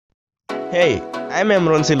Hey, I'm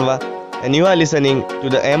Emron Silva, and you are listening to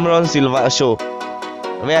the Emron Silva Show,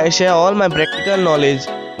 where I share all my practical knowledge,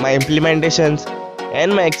 my implementations,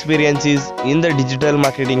 and my experiences in the digital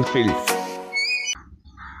marketing field.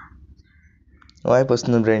 Why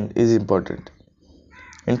personal brand is important?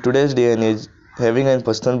 In today's day and age, having a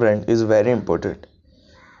personal brand is very important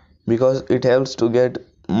because it helps to get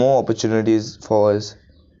more opportunities for us.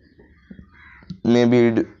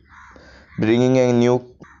 Maybe bringing a new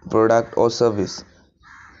product or service.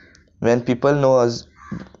 When people know us,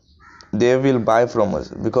 they will buy from us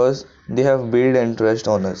because they have built and trust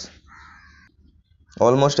on us.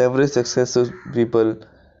 Almost every successful people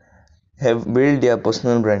have built their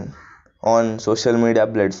personal brand on social media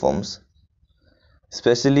platforms,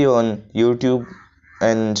 especially on YouTube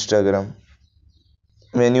and Instagram.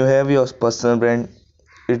 When you have your personal brand,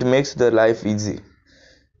 it makes the life easy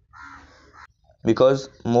because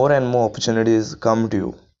more and more opportunities come to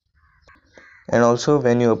you. And also,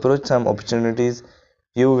 when you approach some opportunities,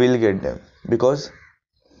 you will get them because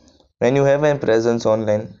when you have a presence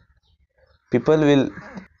online, people will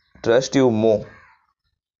trust you more.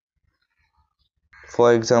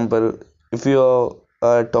 For example, if you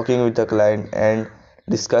are talking with a client and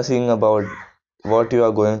discussing about what you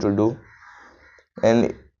are going to do,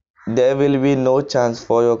 and there will be no chance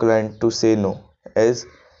for your client to say no, as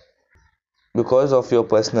because of your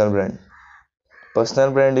personal brand.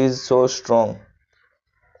 Personal brand is so strong,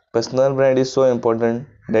 personal brand is so important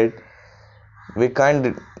that we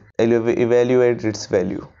can't evaluate its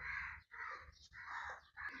value.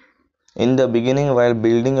 In the beginning, while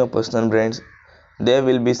building your personal brands, there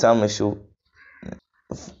will be some issue.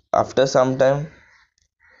 After some time,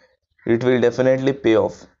 it will definitely pay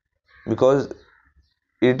off because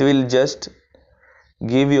it will just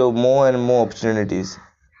give you more and more opportunities.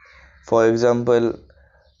 For example,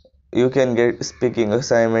 you can get speaking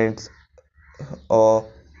assignments or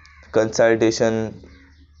consultation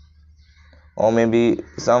or maybe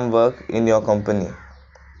some work in your company.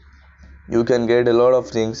 You can get a lot of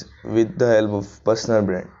things with the help of personal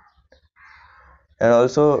brand. And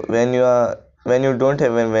also, when you don't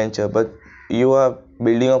have a venture but you are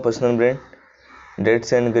building a personal brand,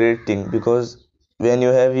 that's a great thing because when you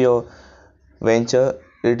have your venture,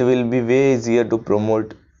 it will be way easier to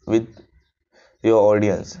promote with your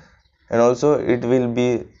audience, and also it will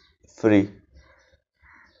be free.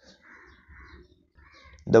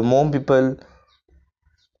 The more people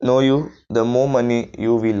know you, the more money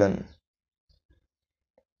you will earn.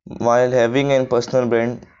 While having a personal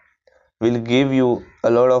brand will give you a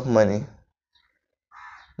lot of money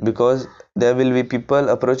because there will be people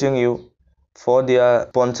approaching you for their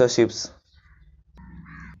sponsorships.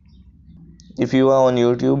 If you are on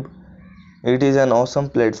YouTube, it is an awesome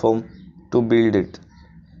platform to build it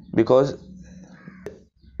because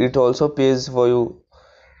it also pays for you,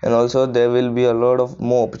 and also there will be a lot of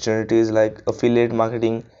more opportunities like affiliate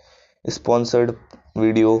marketing, sponsored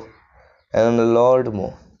video, and a lot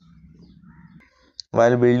more.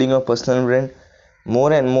 While building a personal brand,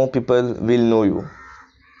 more and more people will know you.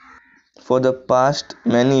 For the past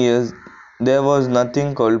many years, there was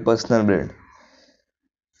nothing called personal brand,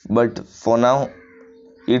 but for now,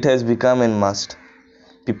 it has become a must.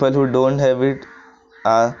 People who don't have it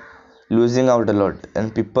are losing out a lot,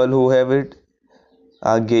 and people who have it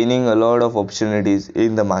are gaining a lot of opportunities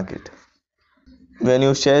in the market. When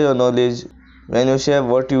you share your knowledge, when you share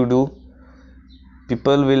what you do,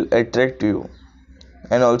 people will attract you,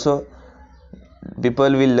 and also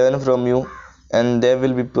people will learn from you, and there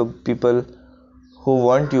will be people who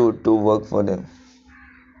want you to work for them.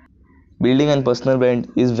 Building a personal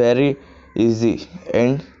brand is very easy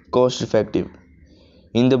and cost effective.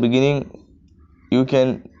 In the beginning, you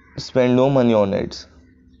can spend no money on it,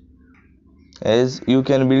 as you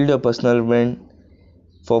can build a personal brand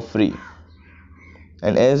for free,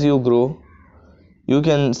 and as you grow, you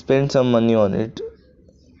can spend some money on it.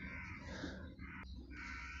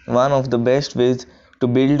 One of the best ways to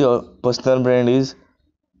build your personal brand is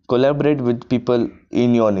collaborate with people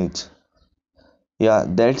in your niche. Yeah,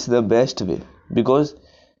 that's the best way because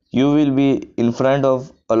you will be in front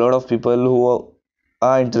of a lot of people who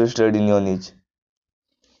are interested in your niche,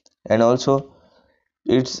 and also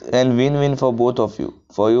it's a win-win for both of you,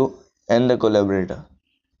 for you and the collaborator,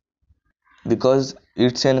 because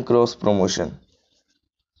it's a cross promotion.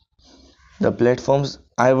 The platforms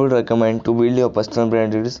I would recommend to build your personal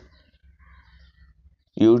brand is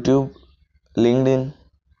YouTube, LinkedIn,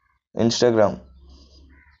 Instagram.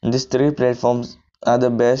 These three platforms are the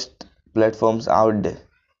best platforms out there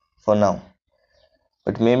for now,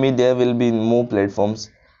 but maybe there will be more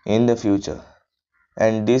platforms in the future,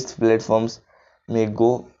 and these platforms may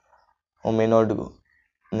go or may not go.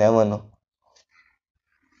 Never know.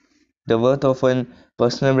 The worth of a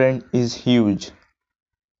personal brand is huge.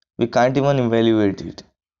 We can't even evaluate it.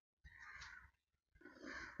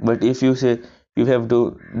 But if you say you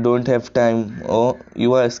don't have time or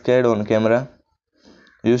you are scared on camera,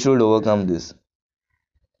 you should overcome this.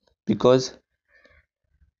 Because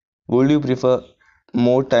would you prefer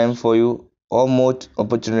more time for you or more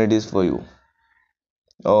opportunities for you?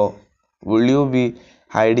 Or will you be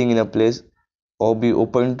hiding in a place or be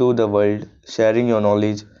open to the world, sharing your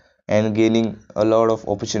knowledge and gaining a lot of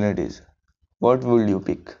opportunities? What will you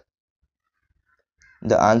pick?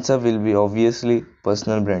 The answer will be obviously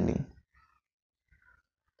personal branding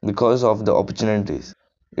because of the opportunities.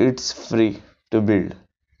 It's free to build.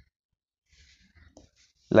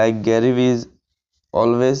 Like Gary Vee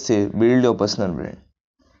always say, build your personal brand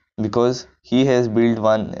because he has built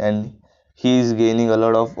one and he is gaining a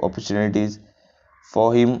lot of opportunities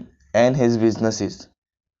for him and his businesses.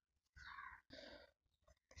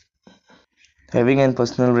 Having a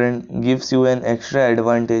personal brand gives you an extra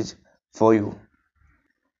advantage for you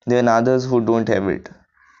than others who don't have it.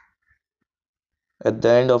 At the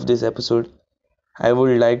end of this episode, I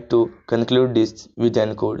would like to conclude this with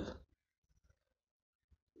an code.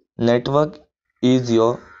 Network is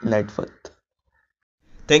your net worth.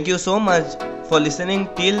 Thank you so much for listening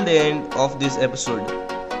till the end of this episode.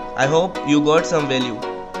 I hope you got some value,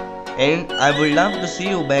 and I would love to see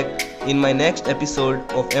you back in my next episode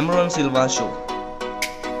of Emron Silva Show.